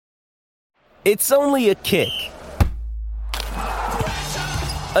It's only a kick,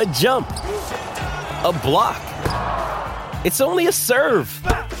 a jump, a block. It's only a serve.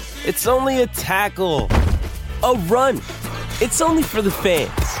 It's only a tackle, a run. It's only for the fans.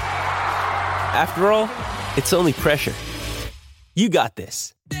 After all, it's only pressure. You got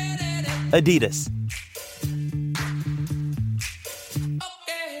this. Adidas.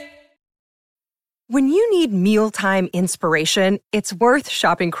 When you need mealtime inspiration, it's worth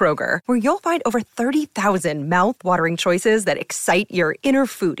shopping Kroger, where you'll find over 30,000 mouth-watering choices that excite your inner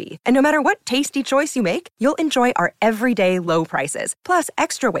foodie. And no matter what tasty choice you make, you'll enjoy our everyday low prices, plus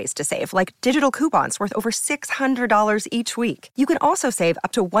extra ways to save, like digital coupons worth over $600 each week. You can also save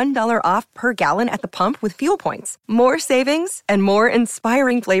up to $1 off per gallon at the pump with fuel points. More savings and more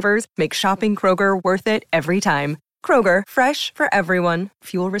inspiring flavors make shopping Kroger worth it every time. Kroger, fresh for everyone.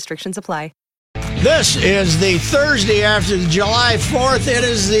 Fuel restrictions apply. This is the Thursday after July 4th. It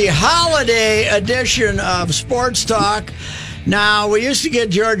is the holiday edition of Sports Talk. Now, we used to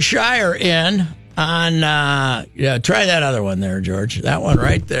get George Schire in on, try that other one there, George. That one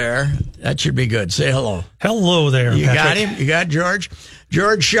right there. That should be good. Say hello. Hello there, You Patrick. got him? You got George?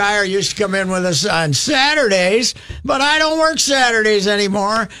 George Schire used to come in with us on Saturdays, but I don't work Saturdays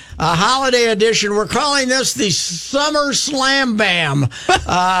anymore. A holiday edition. We're calling this the Summer Slam Bam.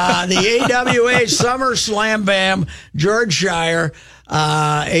 The AWA Summer Slam Bam. George Schire,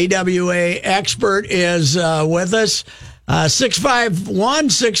 AWA expert, is with us.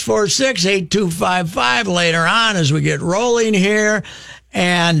 651-646-8255 later on as we get rolling here.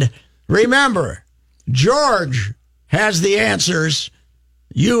 And remember, George has the answers.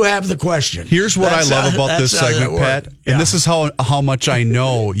 You have the question. Here's what I love about this segment, Pat, and this is how much I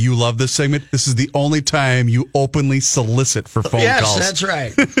know you love this segment. This is the only time you openly solicit for phone calls. Yes, that's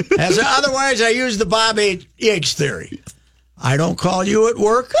right. Otherwise, I use the Bob Yates theory. I don't call you at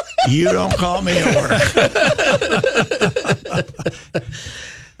work. You don't call me at work.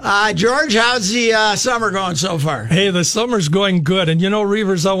 George, how's the summer going so far? Hey, the summer's going good. And you know,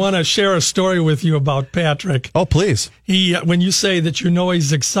 Reavers, I want to share a story with you about Patrick. Oh, please. When you say that you know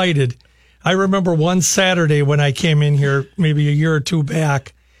he's excited, I remember one Saturday when I came in here maybe a year or two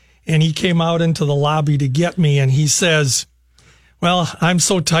back, and he came out into the lobby to get me, and he says, well, I'm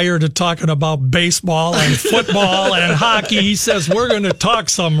so tired of talking about baseball and football and hockey. He says, we're going to talk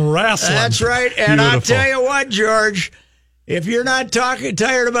some wrestling. That's right. And Beautiful. I'll tell you what, George, if you're not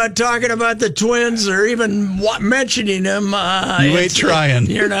tired about talking about the Twins or even mentioning them, you ain't trying.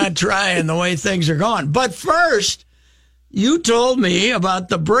 You're not trying the way things are going. But first, you told me about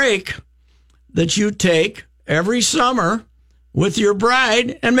the break that you take every summer with your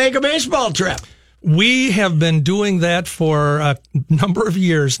bride and make a baseball trip. We have been doing that for a number of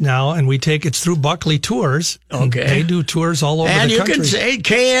years now, and it's through Buckley Tours. Okay. They do tours all over the country. And you can say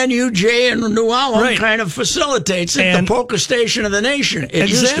KNUJ in New Ulm Right. kind of facilitates it, the polka station of the nation. It exactly.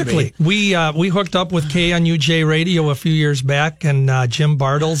 used to be. We hooked up with KNUJ Radio a few years back, and Jim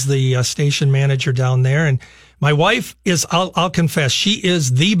Bartles, the station manager down there, and my wife is, I'll confess, she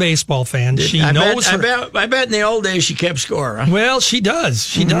is the baseball fan. I bet in the old days she kept score. Huh? Well, she does.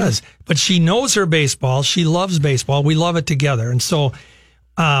 She does. But she knows her baseball. She loves baseball. We love it together. And so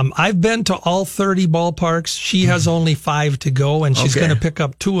I've been to all 30 ballparks. She has only 5 to go, and she's going to pick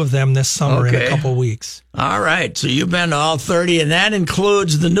up 2 of them this summer in a couple weeks. All right. So you've been to all 30, and that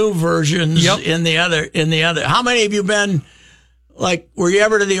includes the new versions in the other. How many have you been? Like, were you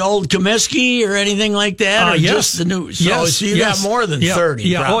ever to the old Comiskey or anything like that? Or Yes. just the new? So you got more than 30.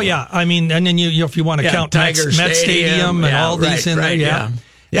 Yeah. Probably. Oh, yeah. I mean, and then if you want to count Tiger Met Stadium and all these in there. Yeah.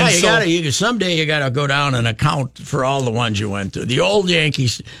 Yeah, And someday you gotta go down and account for all the ones you went to. The old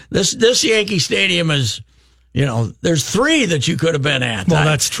Yankees, this Yankee Stadium is, there's 3 that you could have been at. Well,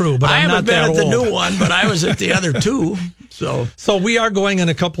 that's true, but I I'm haven't not that been at the old. new one, but I was at the other 2. So we are going in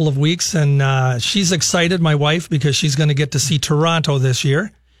a couple of weeks, and she's excited, my wife, because she's going to get to see Toronto this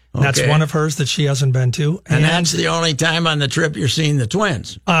year. That's one of hers that she hasn't been to. And that's the only time on the trip you're seeing the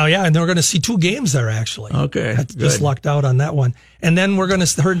Twins. Yeah, and they're going to see 2 games there, actually. Okay, Just lucked out on that one. And then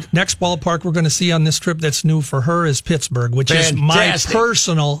her next ballpark we're going to see on this trip that's new for her is Pittsburgh, which is my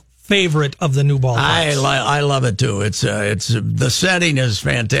personal favorite of the new ballparks. I love it too. It's the setting is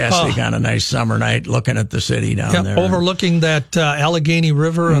fantastic on a nice summer night, looking at the city down there, overlooking that Allegheny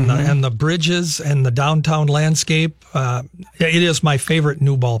River and the bridges and the downtown landscape. It is my favorite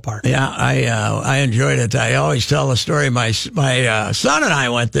new ballpark. Yeah, I enjoyed it. I always tell the story. My son and I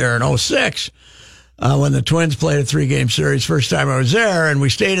went there in 2006 when the Twins played a 3-game series. First time I was there, and we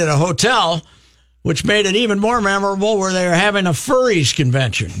stayed at a hotel which made it even more memorable, where they were having a furries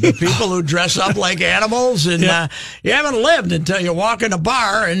convention. The people who dress up like animals, and you haven't lived until you walk in a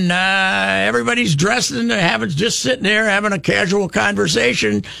bar and everybody's dressed and just sitting there having a casual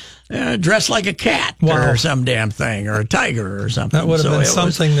conversation, dressed like a cat or some damn thing, or a tiger or something. That would have been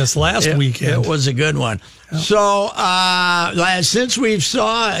something this last weekend. It was a good one. So, since we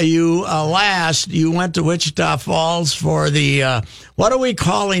saw you last, you went to Wichita Falls for the, what are we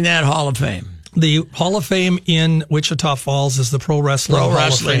calling that Hall of Fame? The Hall of Fame in Wichita Falls is the Pro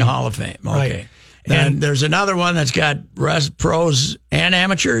Wrestling Hall of Fame. Okay. Right. And there's another one that's got pros and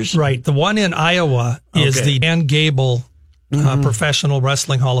amateurs? Right. The one in Iowa is the Dan Gable Professional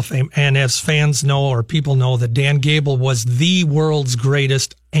Wrestling Hall of Fame. And as fans know, or people know, that Dan Gable was the world's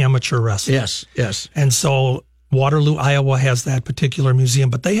greatest amateur wrestler. Yes. And so Waterloo, Iowa has that particular museum,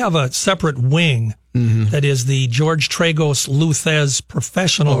 but they have a separate wing that is the George Tragos Luthez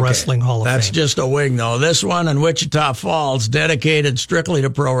Professional Wrestling Hall of Fame. That's just a wing, though. This one in Wichita Falls, dedicated strictly to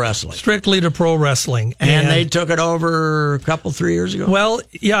pro wrestling. Strictly to pro wrestling. And they took it over 3 years ago? Well,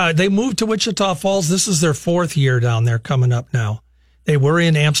 yeah, they moved to Wichita Falls. This is their 4th year down there coming up now. They were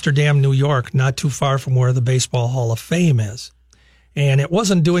in Amsterdam, New York, not too far from where the Baseball Hall of Fame is. And it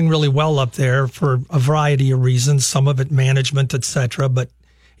wasn't doing really well up there for a variety of reasons, some of it management, etc., but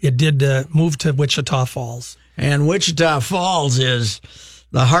it did move to Wichita Falls. And Wichita Falls is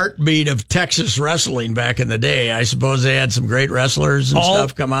the heartbeat of Texas wrestling back in the day. I suppose they had some great wrestlers and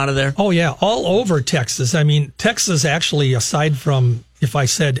stuff come out of there. Oh, yeah, all over Texas. I mean, Texas actually, aside from, if I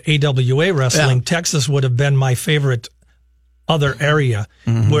said AWA wrestling, Texas would have been my favorite other area.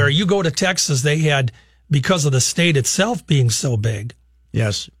 Where you go to Texas, they had, because of the state itself being so big.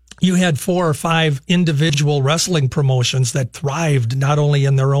 Yes. You had 4 or 5 individual wrestling promotions that thrived not only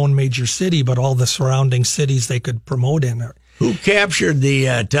in their own major city, but all the surrounding cities they could promote in. Who captured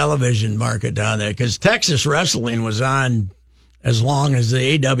the television market down there? Because Texas wrestling was on as long as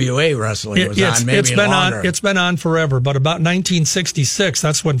the AWA wrestling was on, maybe longer. It's been on forever, but about 1966,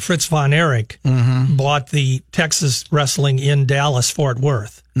 that's when Fritz von Erich bought the Texas wrestling in Dallas, Fort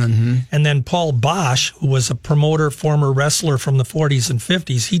Worth. And then Paul Bosch, who was a promoter, former wrestler from the 40s and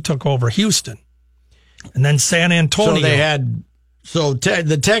 50s, he took over Houston. And then San Antonio. So they had,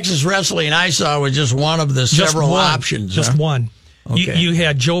 the Texas wrestling I saw was just one of the several options. Just one. Okay. You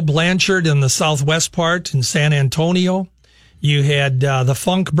had Joe Blanchard in the southwest part in San Antonio. You had the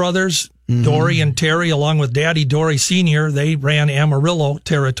Funk brothers, Dory and Terry, along with Daddy Dory Sr. They ran Amarillo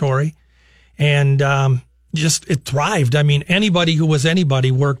territory. And it thrived. I mean, anybody who was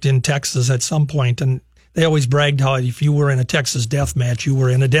anybody worked in Texas at some point, and they always bragged how if you were in a Texas death match, you were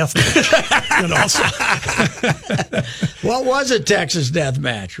in a death match. What was a Texas death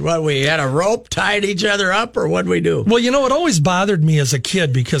match? What, we had a rope, tied each other up, or what'd we do? Well, it always bothered me as a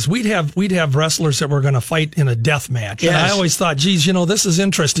kid because we'd have wrestlers that were going to fight in a death match. Yes. And I always thought, geez, this is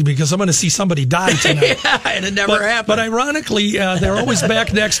interesting because I'm going to see somebody die tonight. And it never happened. But ironically, they're always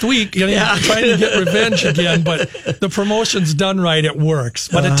back next week, trying to get revenge again. But the promotion's done right, it works.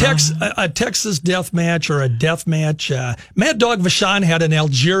 But a Texas death match or a death match, Mad Dog Vachon had an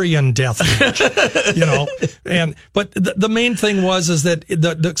Algerian death match, but the main thing is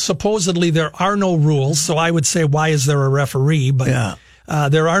that supposedly there are no rules. So I would say, why is there a referee? But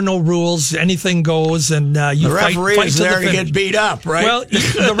there are no rules. Anything goes, and you the referee fight is to there the to get beat up, right? Well,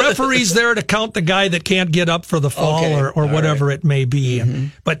 the referee's there to count the guy that can't get up for the fall or whatever it may be.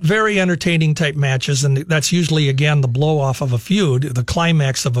 But very entertaining type matches, and that's usually, again, the blow off of a feud, the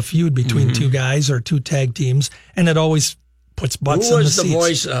climax of a feud between two guys or two tag teams, and it always puts butts in the seats. Who was the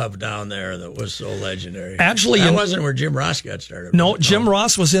voice of down there that was so legendary? Actually, that wasn't where Jim Ross got started. No, Jim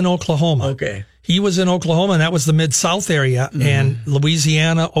Ross was in Oklahoma. Okay. He was in Oklahoma, and that was the Mid-South area, and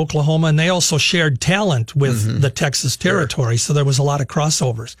Louisiana, Oklahoma, and they also shared talent with the Texas territory, so there was a lot of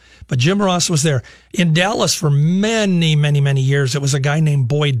crossovers. But Jim Ross was there. In Dallas for many, many, many years, it was a guy named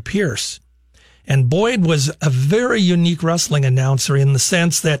Boyd Pierce. And Boyd was a very unique wrestling announcer in the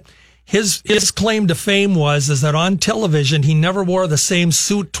sense that his claim to fame is that on television, he never wore the same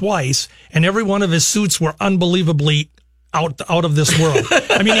suit twice, and every one of his suits were unbelievably out of this world.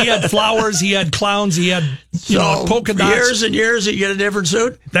 I mean, he had flowers, he had clowns, he had polka dots. Years and years, you get a different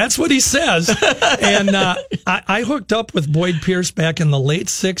suit? That's what he says. And I hooked up with Boyd Pierce back in the late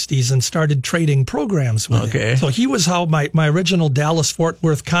 60s and started trading programs with him. So he was how my original Dallas-Fort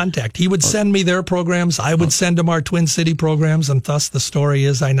Worth contact. He would send me their programs, I would send him our Twin City programs, and thus the story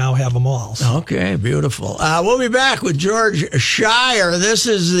is I now have them all. So. Okay, beautiful. We'll be back with George Schire. This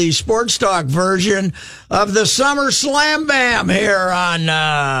is the Sports Talk version of the Summer Slam Bam here on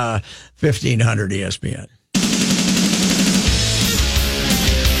 1500 ESPN.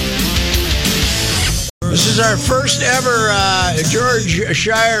 This is our first ever George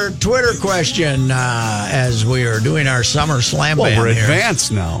Schire Twitter question as we are doing our summer slam band. Well, we're here.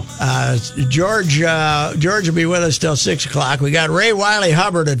 advanced now. George will be with us till 6 o'clock. We got Ray Wiley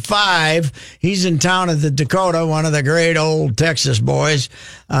Hubbard at 5. He's in town at the Dakota, one of the great old Texas boys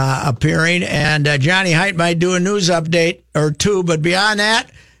appearing. And Johnny Height might do a news update or two. But beyond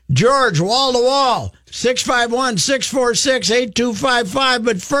that, George, wall to wall. 651-646-8255.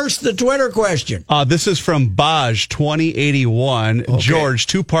 But first, the Twitter question. This is from Baj2081. Okay. George,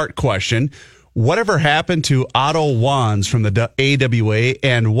 two-part question. Whatever happened to Otto Wands from the AWA,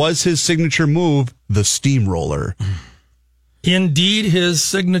 and was his signature move the steamroller? Indeed, his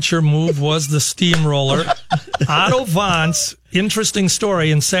signature move was the steamroller. Otto Wands, interesting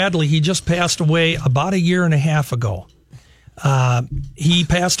story, and sadly, he just passed away about a year and a half ago. He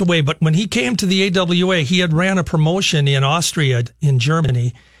passed away, but when he came to the AWA, he had ran a promotion in Austria, in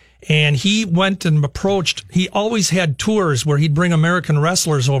Germany, and he went and approached, he always had tours where he'd bring American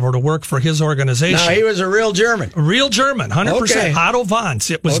wrestlers over to work for his organization. Now, he was a real German. A real German, 100%. Okay. Otto Wands.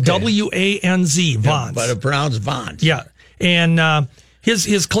 It was W-A-N-Z, Wands. Yeah, but it pronounced Wands. Yeah, and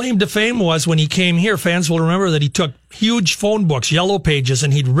his claim to fame was when he came here, fans will remember that he took huge phone books, yellow pages,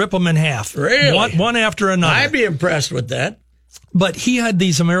 and he'd rip them in half. Really? One after another. I'd be impressed with that. But he had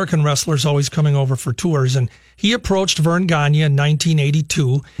these American wrestlers always coming over for tours, and he approached Vern Gagne in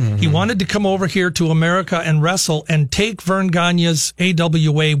 1982. Mm-hmm. He wanted to come over here to America and wrestle and take Vern Gagne's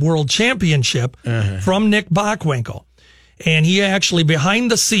AWA World Championship from Nick Bockwinkel. And he actually, behind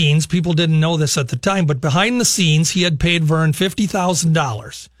the scenes, people didn't know this at the time, but behind the scenes, he had paid Vern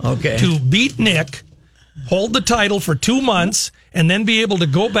 $50,000 to beat Nick, hold the title for 2 months, and then be able to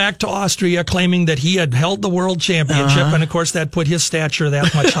go back to Austria claiming that he had held the world championship. And of course, that put his stature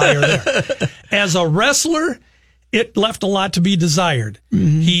that much higher there. As a wrestler, it left a lot to be desired.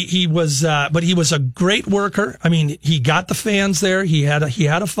 Mm-hmm. But he was a great worker. I mean, he got the fans there. He had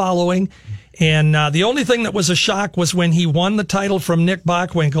a following. And the only thing that was a shock was when he won the title from Nick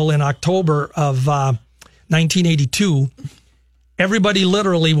Bockwinkel in October of 1982. Everybody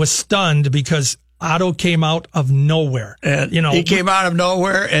literally was stunned because Otto came out of nowhere. And he came out of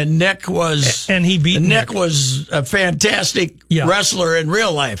nowhere, and Nick was... And he beat Nick. Nick was a fantastic wrestler in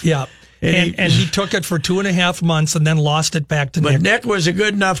real life. Yeah. And he took it for 2.5 months and then lost it back to Nick. But Nick was a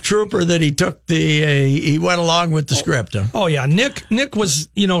good enough trooper that he took he went along with the script. Huh? Oh, yeah. Nick was,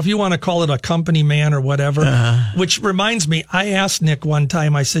 if you want to call it a company man or whatever, which reminds me, I asked Nick one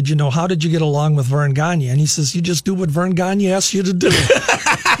time, I said, how did you get along with Vern Gagne? And he says, you just do what Vern Gagne asks you to do.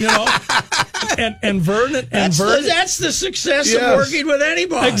 And Vern that's the success of working with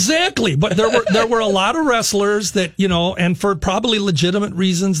anybody. Exactly. But there were a lot of wrestlers that, and for probably legitimate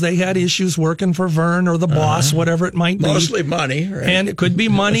reasons, they had issues working for Vern or the boss, whatever it might be. Mostly money, right? And it could be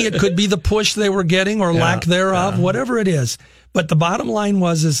money, it could be the push they were getting or lack thereof, whatever it is. But the bottom line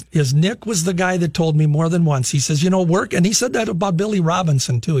is Nick was the guy that told me more than once. He says, work, and he said that about Billy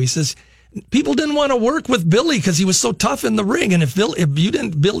Robinson too. He says, people didn't want to work with Billy because he was so tough in the ring, and if you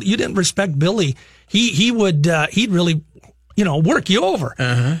didn't respect Billy, he'd really, work you over.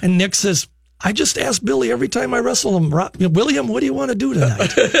 And Nick says, I just ask Billy every time I wrestle him, William, what do you want to do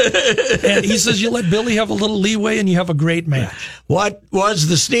tonight? And he says, you let Billy have a little leeway and you have a great match. What was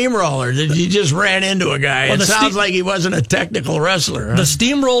the steamroller? Did you just ran into a guy? Well, it sounds like he wasn't a technical wrestler. Huh? The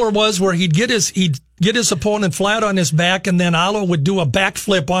steamroller was where he'd get his opponent flat on his back, and then Otto would do a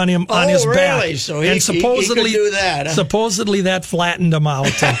backflip on him on his back. Really? So he could do that. Huh? Supposedly that flattened him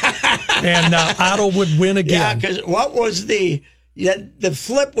out, and Otto would win again. Yeah, because what was the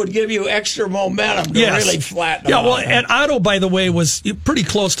flip would give you extra momentum to really flatten him out. And Otto, by the way, was pretty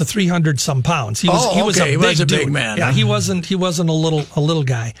close to 300-some pounds. He was a big man. Yeah, he wasn't a little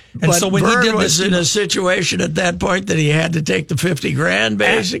guy. And but so when Vern he did was this, in a situation at that point that he had to take the $50,000,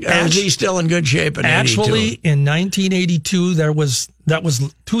 basically. Or was he still in good shape in 82? Actually, in 1982, that was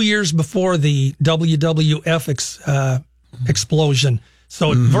 2 years before the WWF explosion.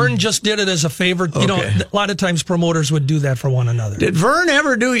 So Vern just did it as a favor. A lot of times promoters would do that for one another. Did Vern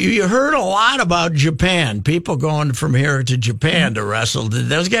ever do? You heard a lot about Japan. People going from here to Japan to wrestle. Did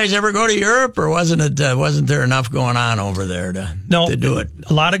those guys ever go to Europe, or wasn't there enough going on over there to do it?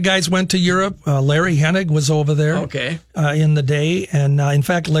 A lot of guys went to Europe. Larry Hennig was over there. In the day, and in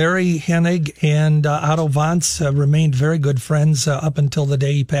fact, Larry Hennig and Otto Wands remained very good friends up until the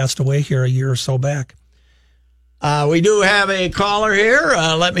day he passed away here a year or so back. We do have a caller here.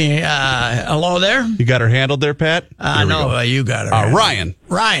 Hello there. You got her handled there, Pat? No, you got her. Ryan.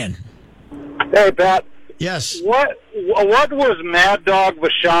 Ryan. Hey, Pat. Yes. What was Mad Dog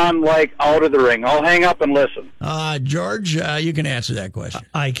Vachon like out of the ring? I'll hang up and listen. George, you can answer that question.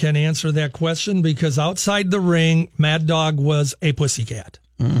 I can answer that question because outside the ring, Mad Dog was a pussycat.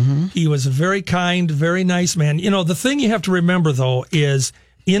 Mm-hmm. He was a very kind, very nice man. You know, the thing you have to remember, though, is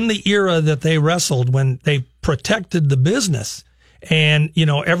in the era that they wrestled, when they protected the business and, you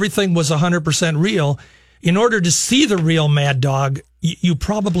know, everything was 100% real, in order to see the real Mad Dog, you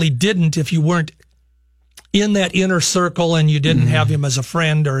probably didn't if you weren't in that inner circle and you didn't have him as a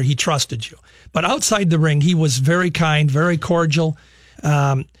friend or he trusted you. But outside the ring, he was very kind, very cordial.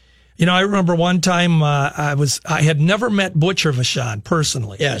 You know, I remember one time I had never met Butcher Vachon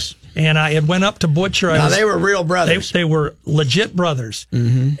personally. Yes. And I had went up to Butcher. They were real brothers. They were legit brothers.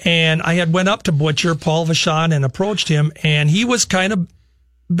 Mm-hmm. And I had went up to Butcher, Paul Vachon, and approached him, and he was kind of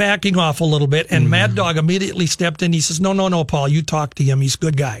backing off a little bit. And Mad Dog immediately stepped in. He says, no, Paul, you talk to him. He's a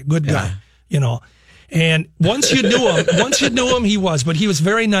good guy, you know. And once you knew him, he was. But he was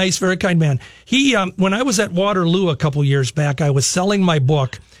very nice, very kind man. He, when I was at Waterloo a couple years back, I was selling my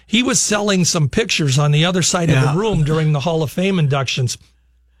book. He was selling some pictures on the other side of the room during the Hall of Fame inductions.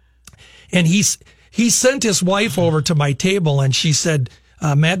 And he sent his wife over to my table, and she said,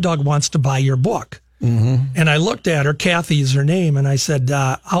 Mad Dog wants to buy your book. Mm-hmm. And I looked at her, Kathy is her name, and I said,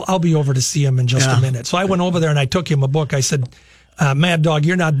 I'll be over to see him in just a minute. So I went over there and I took him a book. I said, Mad Dog,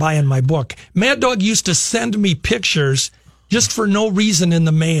 you're not buying my book. Mad Dog used to send me pictures just for no reason in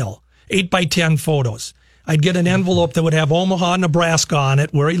the mail, 8x10 photos. I'd get an envelope that would have Omaha, Nebraska on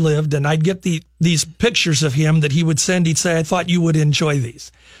it, where he lived, and I'd get these pictures of him that he would send. He'd say, I thought you would enjoy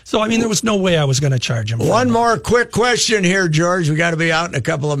these. So, I mean, there was no way I was going to charge him. One more quick question here, George. We got to be out in a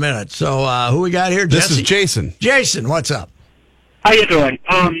couple of minutes. So, who we got here? This is Jason. Jason, what's up? How you doing?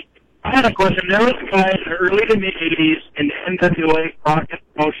 I had a question. There was a guy in the early to mid-'80s in the NWA Crockett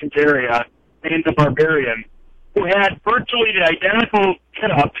Promotions area named the Barbarian who had virtually the identical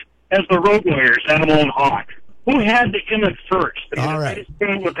get-up as the Road Warriors, Animal and Hawk. Who had the gimmick first? All right.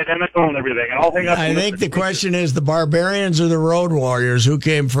 With identical and everything. I think the question is the Barbarians or the Road Warriors. Who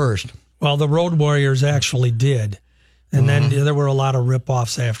came first? Well, the Road Warriors actually did. And then there were a lot of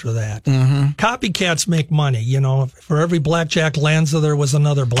rip-offs after that. Mm-hmm. Copycats make money, you know. For every Blackjack Lanza, there was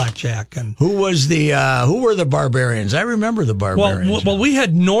another Blackjack. And who were the Barbarians? I remember the Barbarians. Well, we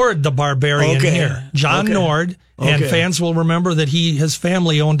had Nord the Barbarian here, John Nord, and fans will remember that his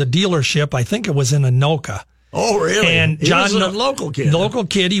family owned a dealership. I think it was in Anoka. Oh, really? And John, he was a local kid. Local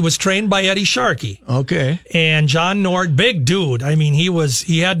kid. He was trained by Eddie Sharkey. Okay. And John Nord, big dude. I mean,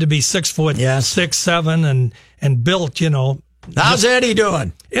 he had to be 6 foot, 6'7", and built, you know. How's Eddie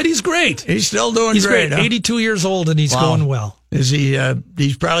doing? Eddie's great. He's still doing great. Huh? 82 years old, and he's going well. Is he?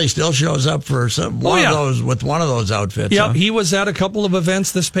 He probably still shows up for one of those with one of those outfits. Yeah, huh? He was at a couple of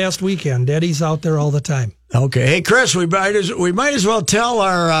events this past weekend. Eddie's out there all the time. Okay, hey Chris, we might as well tell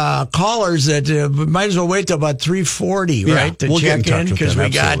our callers that we might as well wait till about 3:40, right, to check in because we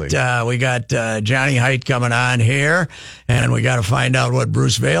got Johnny Height coming on here, and we got to find out what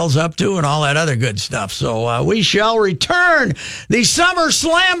Bruce Vail's up to and all that other good stuff. So we shall return the Summer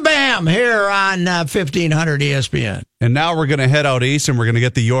Slam Bam here on 1500 ESPN. And now we're going to head out east, and we're going to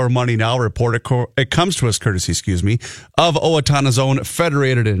get the Your Money Now report. It comes to us courtesy, of Owatonna's own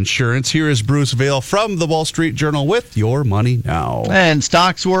Federated Insurance. Here is Bruce Vail from the Wall Street Journal with Your Money Now. And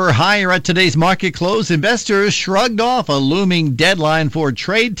stocks were higher at today's market close. Investors shrugged off a looming deadline for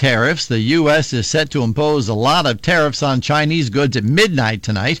trade tariffs. The U.S. is set to impose a lot of tariffs on Chinese goods at midnight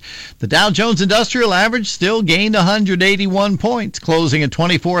tonight. The Dow Jones Industrial Average still gained 181 points, closing at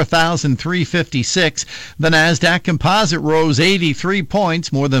 24,356. The NASDAQ Composite rose 83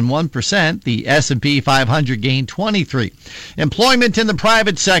 points, more than 1%. The S&P 500 gained 23. Employment in the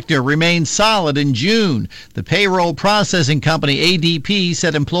private sector remained solid in June. The payroll processing company ADP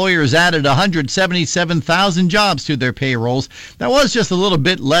said employers added 177,000 jobs to their payrolls. That was just a little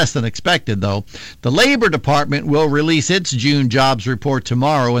bit less than expected, though. The Labor Department will release its June jobs report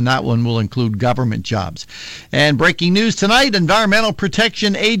tomorrow, and that one will include government jobs. And breaking news tonight, Environmental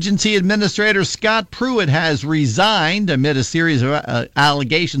Protection Agency Administrator Scott Pruitt has resigned amid a series of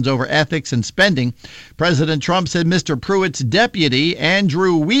allegations over ethics and spending. President Trump said Mr. Pruitt's deputy,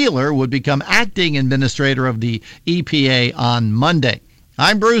 Andrew Wheeler, would become acting administrator of the EPA on Monday.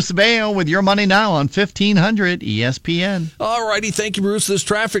 I'm Bruce Vail with Your Money Now on 1500 ESPN. All righty. Thank you, Bruce. This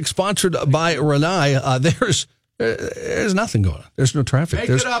traffic sponsored by Renai. There's There's nothing going on. There's no traffic. Make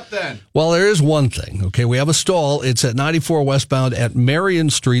it up then. Well, there is one thing. Okay, we have a stall. It's at 94 westbound at Marion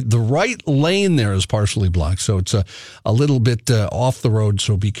Street. The right lane there is partially blocked, so it's a little bit off the road,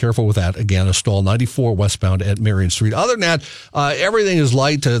 so be careful with that. Again, a stall 94 westbound at Marion Street. Other than that, everything is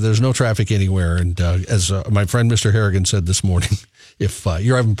light. There's no traffic anywhere, and as my friend Mr. Harrigan said this morning, if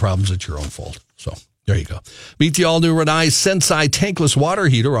you're having problems, it's your own fault. So there you go. Meet the all-new Renai Sensei tankless water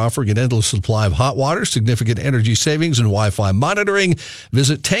heater, offering an endless supply of hot water, significant energy savings, and Wi-Fi monitoring.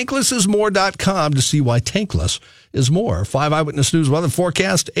 Visit tanklessismore.com to see why tankless is more. 5 Eyewitness News weather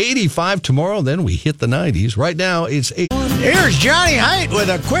forecast, 85 tomorrow, then we hit the 90s. Right now, it's 8. Here's Johnny Height with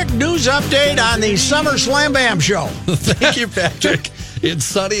a quick news update on the Summer Slam Bam Show. Thank you, Patrick. It's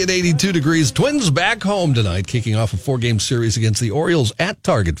sunny at 82 degrees. Twins back home tonight, kicking off a 4-game series against the Orioles at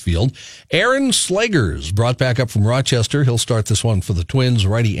Target Field. Aaron Slegers brought back up from Rochester. He'll start this one for the Twins.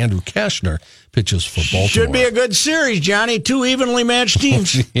 Righty Andrew Kashner pitches for Baltimore. Should be a good series, Johnny. 2 evenly matched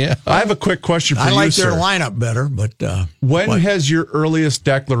teams. Yeah. I have a quick question for you, I like sir. their lineup better, but... when has your earliest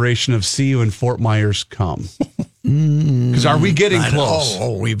declaration of see you in Fort Myers come? Because are we getting close?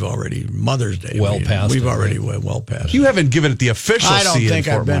 We've already Mother's Day. Past. We've already well past. You haven't given it the official. I don't see think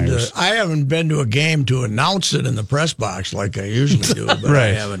in Fort I've been Myers. to. I haven't been to a game to announce it in the press box like I usually do. But Right.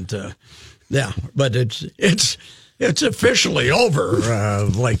 I haven't. Yeah, but it's officially over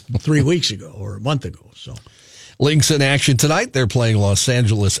like 3 weeks ago or a month ago. So. Lynx in action tonight. They're playing Los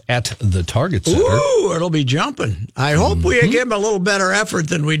Angeles at the Target Center. Ooh, it'll be jumping. I hope we give them a little better effort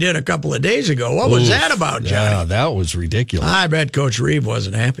than we did a couple of days ago. What was that about, Johnny? Yeah, that was ridiculous. I bet Coach Reeve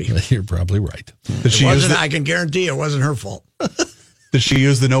wasn't happy. You're probably right. I can guarantee it wasn't her fault. Did she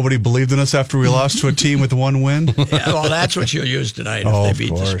use the nobody believed in us after we lost to a team with 1 win? Yeah, well, that's what she'll use tonight if they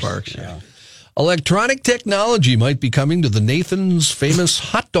beat the Sparks. Yeah. Electronic technology might be coming to the Nathan's famous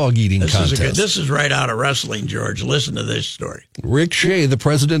hot dog eating contest. This is right out of wrestling, George. Listen to this story. Rick Shea, the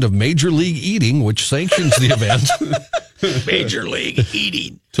president of Major League Eating, which sanctions the event, Major League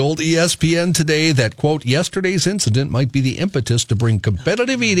Eating, told ESPN today that, quote, yesterday's incident might be the impetus to bring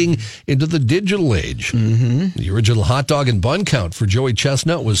competitive eating into the digital age. Mm-hmm. The original hot dog and bun count for Joey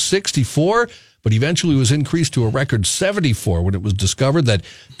Chestnut was 64, but eventually was increased to a record 74 when it was discovered that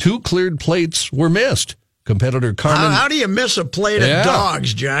 2 cleared plates were missed. Competitor Carmen... How do you miss a plate of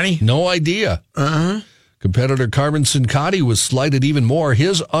dogs, Johnny? No idea. Uh-huh. Competitor Carmen Sincati was slighted even more.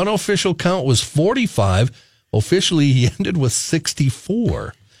 His unofficial count was 45. Officially, he ended with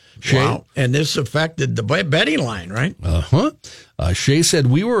 64. Wow. And this affected the betting line, right? Uh-huh. Shea said,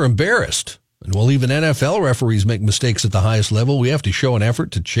 we were embarrassed. And while even NFL referees make mistakes at the highest level, we have to show an effort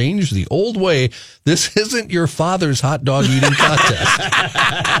to change the old way. This isn't your father's hot dog eating contest.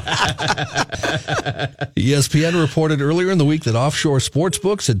 ESPN reported earlier in the week that offshore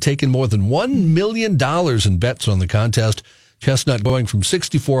sportsbooks had taken more than $1 million in bets on the contest. Chestnut going from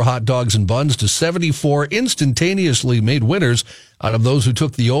 64 hot dogs and buns to 74 instantaneously made winners out of those who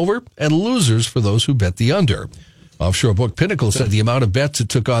took the over and losers for those who bet the under. Offshore book Pinnacle said the amount of bets it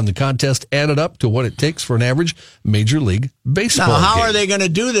took on the contest added up to what it takes for an average Major League Baseball Now, how game. are they going to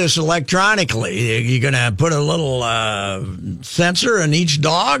do this electronically? Are you going to put a little sensor in each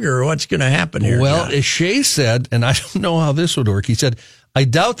dog, or what's going to happen here? Well, John? as Shea said, and I don't know how this would work, he said, I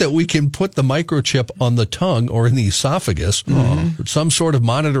doubt that we can put the microchip on the tongue or in the esophagus. Mm-hmm. Some sort of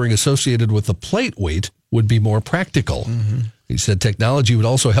monitoring associated with the plate weight would be more practical. Mm-hmm. He said technology would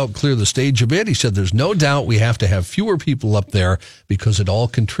also help clear the stage a bit. He said there's no doubt we have to have fewer people up there because it all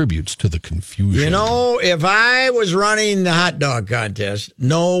contributes to the confusion. You know, if I was running the hot dog contest,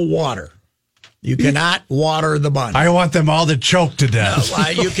 no water. You cannot water the bun. I want them all to choke to death. No,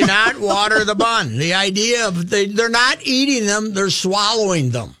 you cannot water the bun. The idea of they're not eating them, they're swallowing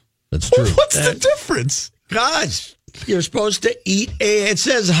them. That's true. What's the difference? Because you're supposed to eat it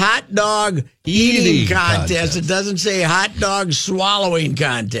says hot dog eating contest. It doesn't say hot dog swallowing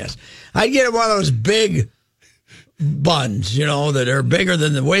contest. I'd get one of those big buns, that are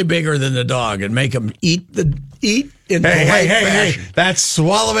way bigger than the dog, and make them eat in polite fashion. Hey, that's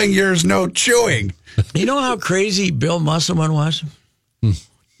swallowing, yours no chewing. You know how crazy Bill Musselman was?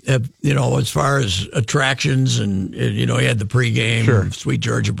 As far as attractions, and he had the pregame, Sweet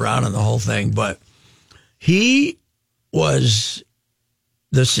Georgia Brown and the whole thing, but he was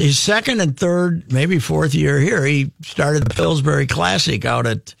his second and third, maybe fourth year here. He started the Pillsbury Classic out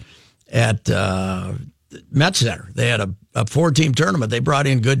at Met Center. They had a 4-team tournament. They brought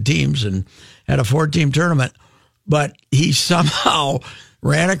in good teams and had a 4-team tournament. But he somehow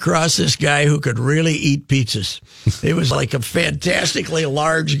ran across this guy who could really eat pizzas. He was like a fantastically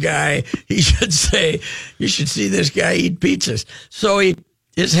large guy. He should say, you should see this guy eat pizzas. So he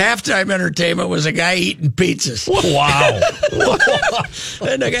His halftime entertainment was a guy eating pizzas. Wow.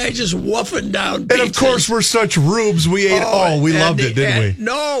 And the guy just woofing down pizzas. And of course, we're such rubes. We ate. We loved it, didn't we?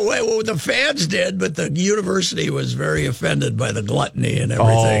 No, well, the fans did, but the university was very offended by the gluttony and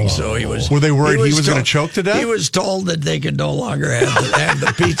everything. So he was. Were they worried he was going to choke to death? He was told that they could no longer have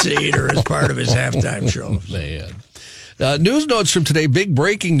the pizza eater as part of his halftime show. Man. News notes from today. Big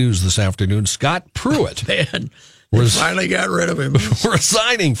breaking news this afternoon. Scott Pruitt. Man. They finally got rid of him.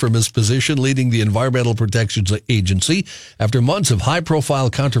 Resigning from his position leading the Environmental Protection Agency after months of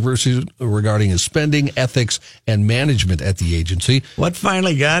high-profile controversy regarding his spending, ethics, and management at the agency. What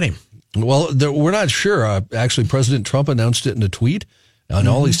finally got him? Well, we're not sure. Actually, President Trump announced it in a tweet, and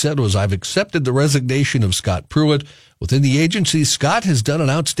all he said was, "I've accepted the resignation of Scott Pruitt. Within the agency, Scott has done an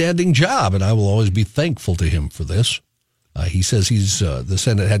outstanding job, and I will always be thankful to him for this." He says the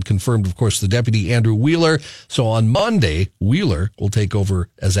Senate had confirmed, of course, the deputy Andrew Wheeler. So on Monday, Wheeler will take over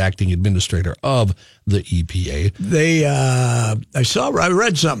as acting administrator of the EPA. I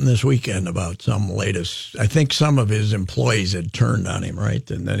read something this weekend about some latest. I think some of his employees had turned on him,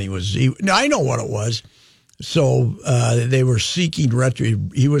 right? And then I know what it was. So they were seeking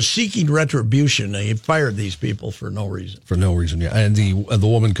he was seeking retribution. He fired these people for no reason. For no reason, yeah. And the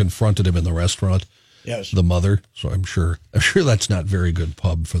woman confronted him in the restaurant. Yes. The mother. So I'm sure that's not very good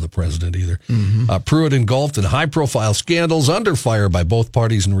pub for the president either. Pruitt engulfed in high-profile scandals, under fire by both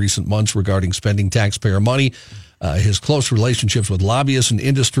parties in recent months regarding spending taxpayer money, his close relationships with lobbyists and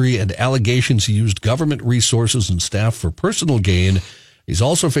industry, and allegations he used government resources and staff for personal gain. He's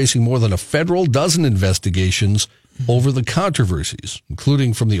also facing more than a federal dozen investigations over the controversies,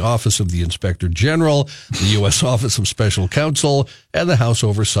 including from the Office of the Inspector General, the U.S. Office of Special Counsel, and the House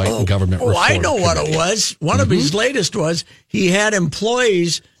Oversight and Government Reform I know what Committee. it was. One of his latest was he had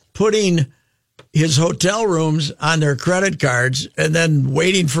employees putting his hotel rooms on their credit cards and then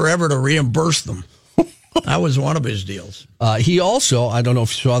waiting forever to reimburse them. That was one of his deals. He also, I don't know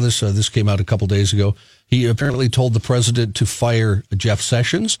if you saw this, this came out a couple days ago, he apparently told the president to fire Jeff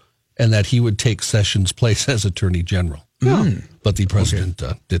Sessions and that he would take Sessions' place as Attorney General. But the president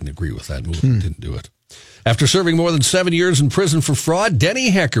didn't agree with that move, didn't do it. After serving more than 7 years in prison for fraud,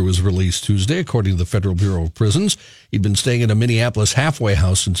 Denny Hecker was released Tuesday, according to the Federal Bureau of Prisons. He'd been staying in a Minneapolis halfway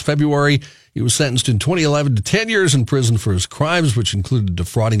house since February. He was sentenced in 2011 to 10 years in prison for his crimes, which included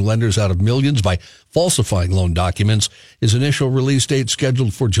defrauding lenders out of millions by falsifying loan documents. His initial release date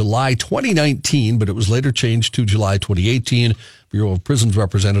scheduled for July 2019, but it was later changed to July 2018. Bureau of Prisons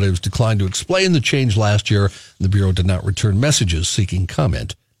representatives declined to explain the change last year. The Bureau did not return messages seeking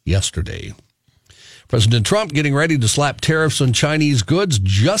comment yesterday. President Trump getting ready to slap tariffs on Chinese goods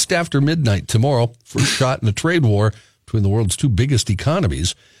just after midnight tomorrow. First shot in a trade war between the world's two biggest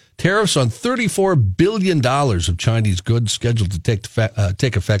economies. Tariffs on $34 billion of Chinese goods scheduled to take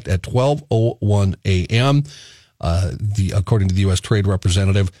effect at 12:01 a.m. According to the U.S. Trade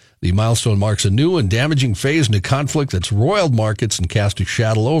Representative, the milestone marks a new and damaging phase in a conflict that's roiled markets and cast a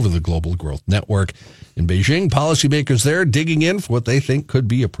shadow over the global growth network. In Beijing, policymakers there digging in for what they think could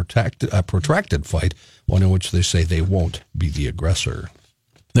be a protracted fight, one in which they say they won't be the aggressor.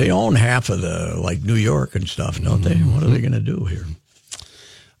 They own half of New York and stuff, don't they? What are they going to do here?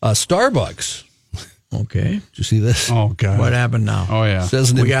 Starbucks. Okay. Did you see this? Oh, God. What happened now? Oh, yeah.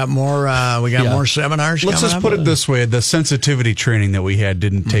 We got more seminars Let's coming just put it this way. The sensitivity training that we had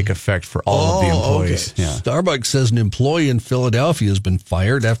didn't take effect for all of the employees. Okay. Yeah. Starbucks says an employee in Philadelphia has been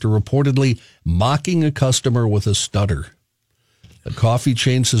fired after reportedly mocking a customer with a stutter. The coffee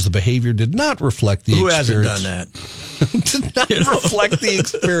chain says the behavior did not reflect the experience. Who hasn't done that? Did not reflect the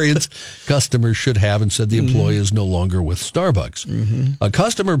experience customers should have, and said the employee is no longer with Starbucks. A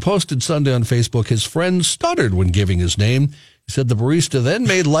customer posted Sunday on Facebook his friend stuttered when giving his name. He said the barista then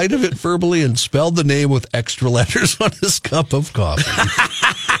made light of it verbally and spelled the name with extra letters on his cup of coffee.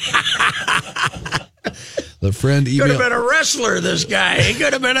 The friend emailed... Could have been a wrestler, this guy. He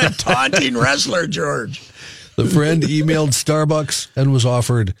could have been a taunting wrestler, George. The friend emailed Starbucks and was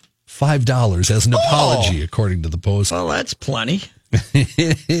offered $5 as an apology, according to the Post. Well, that's plenty.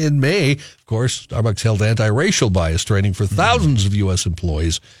 In May, of course, Starbucks held anti-racial bias training for thousands of U.S.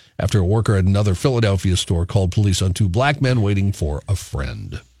 employees after a worker at another Philadelphia store called police on two black men waiting for a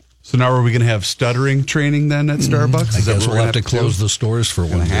friend. So now are we going to have stuttering training then at Starbucks? I guess we'll have to close the stores for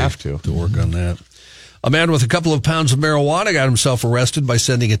one day to work on that. A man with a couple of pounds of marijuana got himself arrested by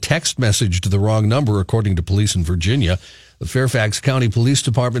sending a text message to the wrong number, according to police in Virginia. The Fairfax County Police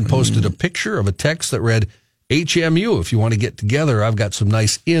Department posted a picture of a text that read, HMU, if you want to get together, I've got some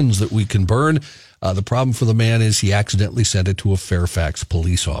nice ends that we can burn. The problem for the man is he accidentally sent it to a Fairfax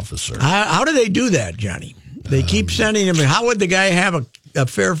police officer. How do they do that, Johnny? They keep sending him. How would the guy have a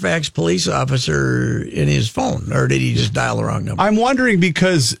Fairfax police officer in his phone, or did he just dial the wrong number? I'm wondering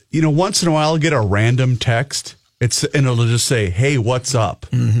because, once in a while I'll get a random text. And it'll just say, "Hey, what's up?"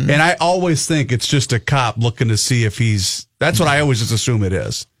 Mm-hmm. And I always think it's just a cop looking to see if he's. That's what I always just assume it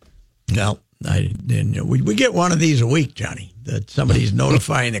is. No, I didn't. We get one of these a week, Johnny. That somebody's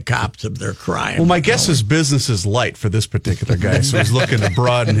notifying the cops of their crime. Well, my guess is business is light for this particular guy, so he's looking to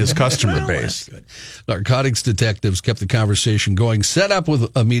broaden his customer base. Narcotics detectives kept the conversation going, set up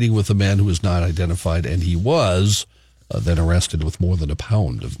with a meeting with a man who was not identified, and he was then arrested with more than a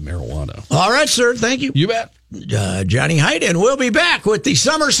pound of marijuana. All right, sir. Thank you. You bet. Johnny Heidt, and we'll be back with the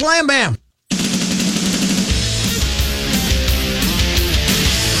Summer Slam Bam.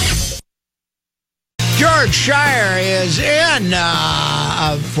 George Schire is in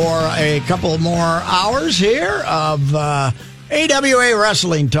for a couple more hours here of AWA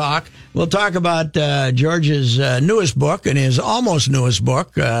Wrestling Talk. We'll talk about George's newest book and his almost newest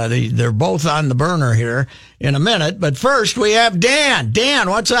book. They're both on the burner here in a minute. But first, we have Dan. Dan,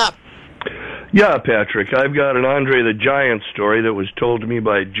 what's up? Yeah, Patrick, I've got an Andre the Giant story that was told to me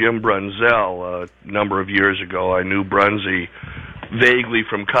by Jim Brunzell a number of years ago. I knew Brunzy vaguely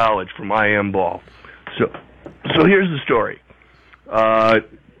from college, from IM ball. So here's the story.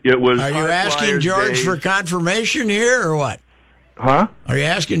 It was. Are you asking George for confirmation here, or what? Huh? Are you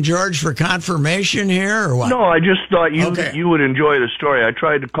asking George for confirmation here, or what? No, I just thought you would enjoy the story. I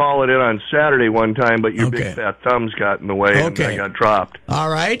tried to call it in on Saturday one time, but your big fat thumbs got in the way, and I got dropped. All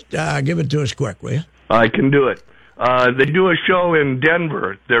right. Give it to us quick, will you? I can do it. They do a show in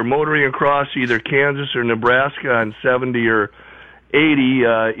Denver. They're motoring across either Kansas or Nebraska on 70 or 80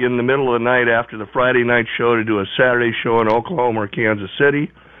 in the middle of the night after the Friday night show to do a Saturday show in Oklahoma or Kansas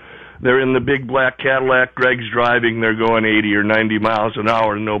City. They're in the big black Cadillac. Greg's driving. They're going 80 or 90 miles an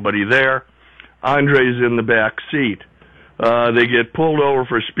hour. Nobody there. Andre's in the back seat. They get pulled over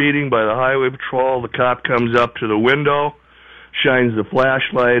for speeding by the highway patrol. The cop comes up to the window, shines the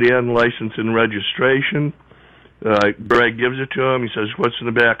flashlight in, license and registration. Greg gives it to him. He says, "What's in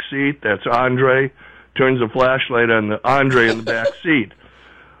the back seat?" That's Andre. Turns the flashlight on the Andre in the back seat.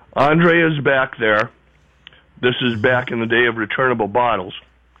 Andre is back there. This is back in the day of returnable bottles.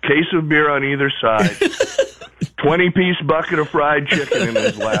 Case of beer on either side. 20-piece bucket of fried chicken in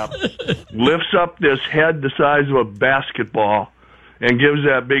his lap. Lifts up this head the size of a basketball and gives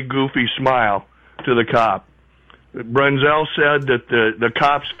that big goofy smile to the cop. Brunzell said that the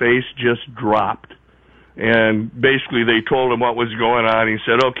cop's face just dropped. And basically they told him what was going on. He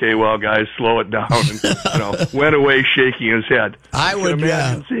said, "Okay, well, guys, slow it down." And went away shaking his head. I would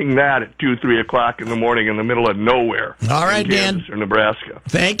imagine seeing that at 2, 3 o'clock in the morning in the middle of nowhere. All right, in Kansas Dan. or Nebraska.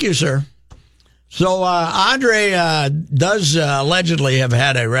 Thank you, sir. So Andre does allegedly have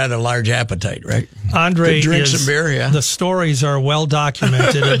had a rather large appetite, right? Andre could drink some beer, yeah. The stories are well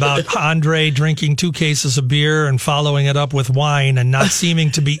documented about Andre drinking 2 cases of beer and following it up with wine and not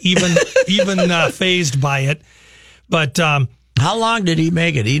seeming to be even fazed by it. But how long did he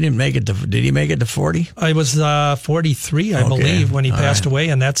make it? He didn't make it to. Did he make it to 40? I was 43, I believe, when he passed away,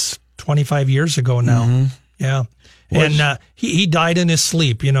 and that's 25 years ago now. Mm-hmm. Yeah. And he died in his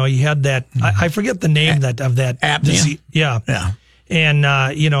sleep. He had that. I forget the name of that apnea. Disease. Yeah. And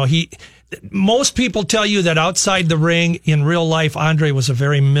most people tell you that outside the ring, in real life, Andre was a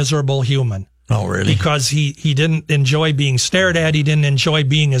very miserable human. Oh, really? Because he didn't enjoy being stared at. He didn't enjoy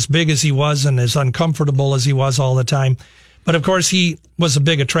being as big as he was and as uncomfortable as he was all the time. But of course, he was a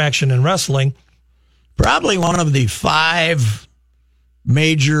big attraction in wrestling. Probably one of the 5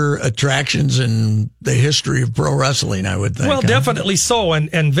 major attractions in the history of pro wrestling, I would think. Well, definitely so.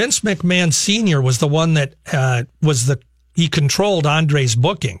 And Vince McMahon Sr. was the one that he controlled Andre's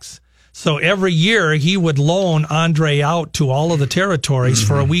bookings. So every year he would loan Andre out to all of the territories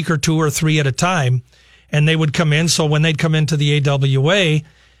for a week or 2 or 3 at a time, and they would come in. So when they'd come into the AWA,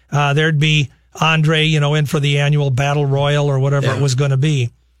 there'd be Andre, in for the annual Battle Royal or whatever it was going to be.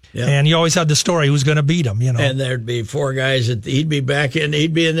 Yeah. And you always had the story who's going to beat him, And there'd be 4 guys he'd be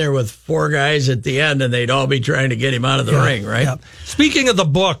in there with 4 guys at the end, and they'd all be trying to get him out of the ring, right? Yeah. Speaking of the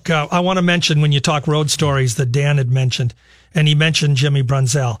book, I want to mention when you talk road stories that Dan had mentioned, and he mentioned Jimmy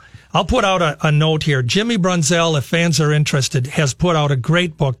Brunzell. I'll put out a note here. Jimmy Brunzell, if fans are interested, has put out a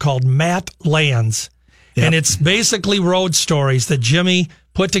great book called Matt Lands. Yep. And it's basically road stories that Jimmy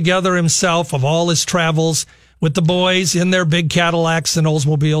put together himself of all his travels with the boys in their big Cadillacs and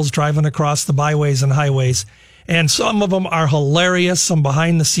Oldsmobiles driving across the byways and highways. And some of them are hilarious, some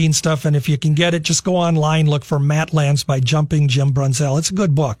behind-the-scenes stuff. And if you can get it, just go online, look for Matt Lands by Jumping Jim Brunzell. It's a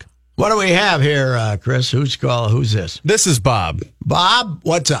good book. What do we have here, Chris? Who's this? This is Bob. Bob,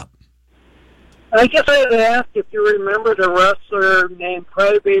 what's up? I guess I had asked if you remember the wrestler named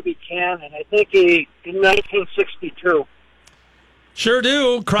Crybaby Cannon. I think in 1962. Sure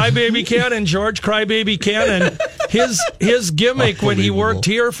do. Crybaby Cannon, George Crybaby Cannon. His gimmick when he worked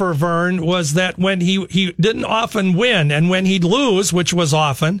here for Vern was that when he didn't often win, and when he'd lose, which was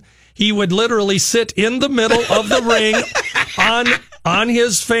often, he would literally sit in the middle of the ring on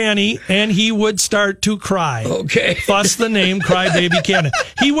his fanny, and he would start to cry. Okay. Thus the name Crybaby Cannon.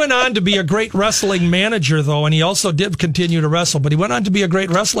 He went on to be a great wrestling manager, though, and he also did continue to wrestle, but he went on to be a great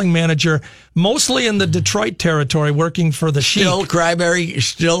wrestling manager, mostly in the Detroit territory, working for the Sheik. Still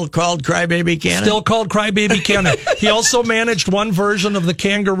called Crybaby Cannon? Still called Crybaby Cannon. He also managed one version of the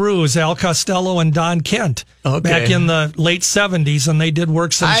Kangaroos, Al Costello and Don Kent, back in the late 70s, and they did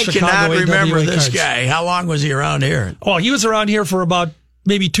work some Chicago AWA I cannot remember this cards. guy. How long was he around here? Oh, he was around here for about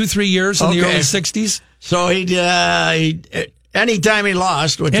maybe 2-3 years in the early 60s. So he anytime he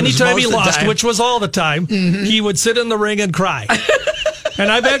lost, which was all the time, he would sit in the ring and cry. And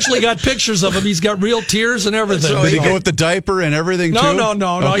I've actually got pictures of him. He's got real tears and everything. So did he go with the diaper and everything, too?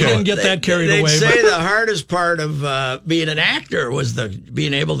 No. He didn't get that carried away. They say the hardest part of being an actor was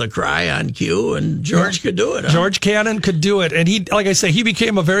being able to cry on cue, and George could do it. Huh? George Cannon could do it. And he, like I say, he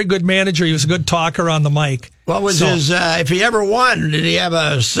became a very good manager. He was a good talker on the mic. What was his? If he ever won, did he have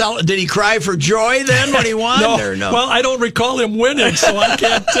did he cry for joy then when he won? No. Well, I don't recall him winning, so I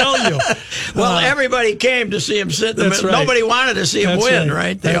can't tell you. Well, everybody came to see him sit in the middle. Right. Nobody wanted to see him win,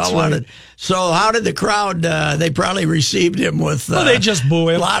 right? They all wanted. So how did the crowd? They probably received him with. They just boo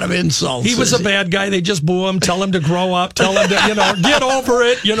him. A lot of insults. He was a bad guy. They just boo him, tell him to grow up, tell him to get over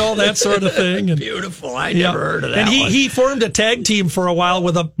it, that sort of thing. And, beautiful. I never heard of that. And he formed a tag team for a while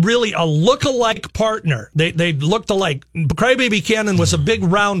with a look-alike partner. They looked alike. Crybaby Cannon was a big,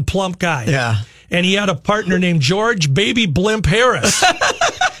 round, plump guy. Yeah. And he had a partner named George Baby Blimp Harris.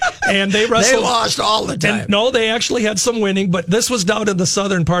 And they wrestled. They lost all the time. No, they actually had some winning, but this was down in the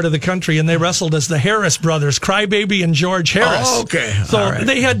southern part of the country, and they wrestled as the Harris brothers, Crybaby and George Harris. Oh, okay. So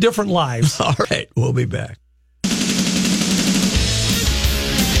they had different lives. All right. We'll be back.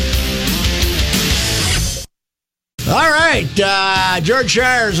 All right. George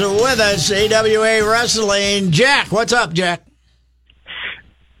Shire's with us, AWA Wrestling. Jack, what's up, Jack?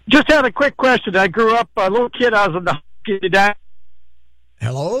 Just had a quick question. I grew up a little kid. I was in the hockey.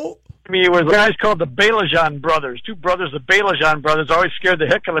 Hello? It was guys called the Belajan brothers. Two brothers, the Belajan brothers, always scared the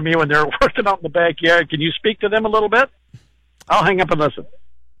heck out of me when they were working out in the backyard. Can you speak to them a little bit? I'll hang up and listen.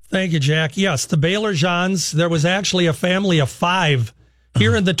 Thank you, Jack. Yes, the Belajans. There was actually a family of 5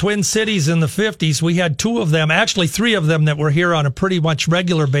 here in the Twin Cities in the 50s. We had 2 of them, actually 3 of them, that were here on a pretty much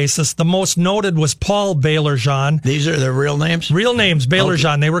regular basis. The most noted was Paul Belajan. These are their real names? Real names,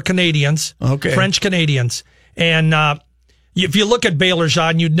 Belajan. Okay. They were Canadians, French Canadians. And if you look at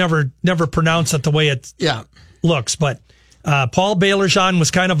Belajan, you'd never pronounce it the way it looks. But Paul Belajan was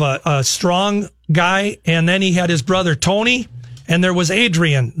kind of a strong guy, and then he had his brother Tony, and there was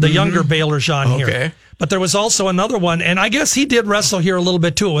Adrian, the younger Belajan here. But there was also another one, and I guess he did wrestle here a little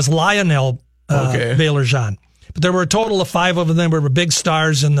bit too. It was Lionel Belajan. But there were a total of 5 of them. They were big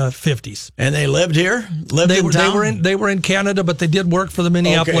stars in the 50s. And they lived here? They were in Canada, but they did work for the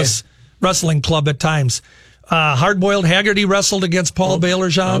Minneapolis Wrestling Club at times. Hardboiled Haggerty wrestled against Paul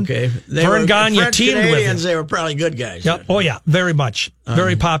Belajan. Vern Gagne teamed with him. They were probably good guys. Yep. Oh, yeah, very much.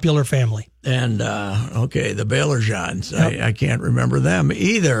 Very popular family. And, the Belajans, I can't remember them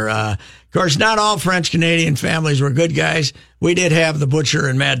either. Of course, not all French-Canadian families were good guys. We did have the Butcher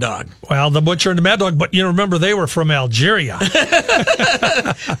and Mad Dog. Well, the Butcher and the Mad Dog, but you remember they were from Algeria.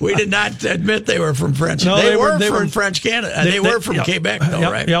 We did not admit they were from French. No, they were from French Canada. They were from Quebec,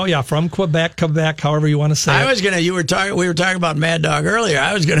 though, right? Yeah, from Quebec, however you want to say it. We were talking about Mad Dog earlier.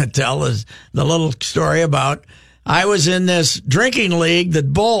 I was going to tell the little story about I was in this drinking league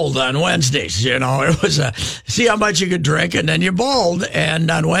that bowled on Wednesdays. It was see how much you could drink, and then you bowled.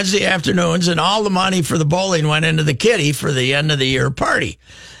 And on Wednesday afternoons, and all the money for the bowling went into the kitty for the end of the year party.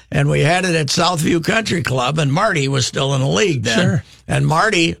 And we had it at Southview Country Club, and Marty was still in the league then. Sure. And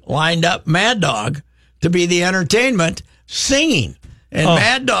Marty lined up Mad Dog to be the entertainment, singing. And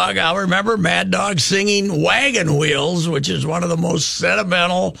Mad Dog, I'll remember Mad Dog singing Wagon Wheels, which is one of the most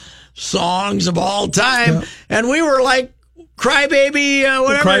sentimental songs of all time. Yep. And we were like Crybaby,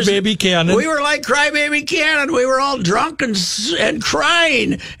 whatever. Crybaby Cannon. We were like Crybaby Cannon. We were all drunk and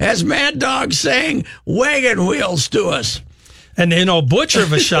crying as Mad Dog sang Wagon Wheels to us. And, Butcher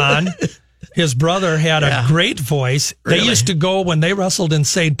Vachon, his brother, had a great voice. Really? They used to go, when they wrestled in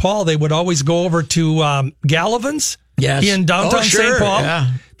St. Paul, they would always go over to Gallivan's Yes. in downtown sure. St. Paul.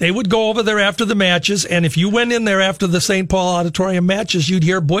 Yeah. They would go over there after the matches, and if you went in there after the St. Paul Auditorium matches, you'd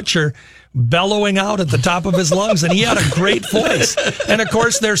hear Butcher bellowing out at the top of his lungs, and he had a great voice. And, of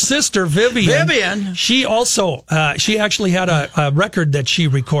course, their sister, Vivian, she also, she actually had a record that she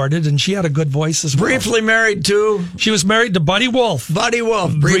recorded, and she had a good voice as well. Briefly married to? She was married to Buddy Wolf. Buddy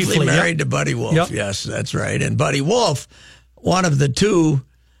Wolf. Briefly married to Buddy Wolf. Yep. Yes, that's right. And Buddy Wolf, one of the two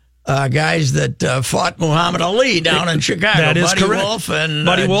guys that fought Muhammad Ali down in Chicago. That is Buddy correct. Wolf and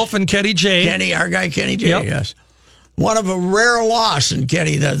Buddy Wolf and Kenny J. Our guy Kenny J. Yep. Yes. One of a rare loss in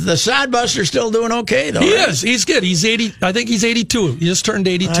Kenny. The Sodbuster's still doing okay, though. He right? is. He's good. He's 80. I think he's 82. He just turned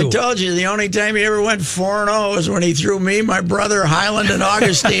 82. I told you, the only time he ever went 4-0 was when he threw me, my brother, Highland, and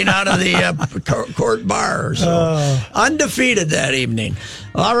Augustine out of the court bar. So undefeated that evening.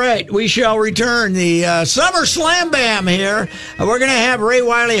 All right, we shall return the Summer Slam Bam here. We're going to have Ray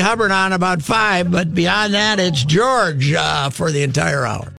Wiley Hubbard on about 5, but beyond that, it's George for the entire hour.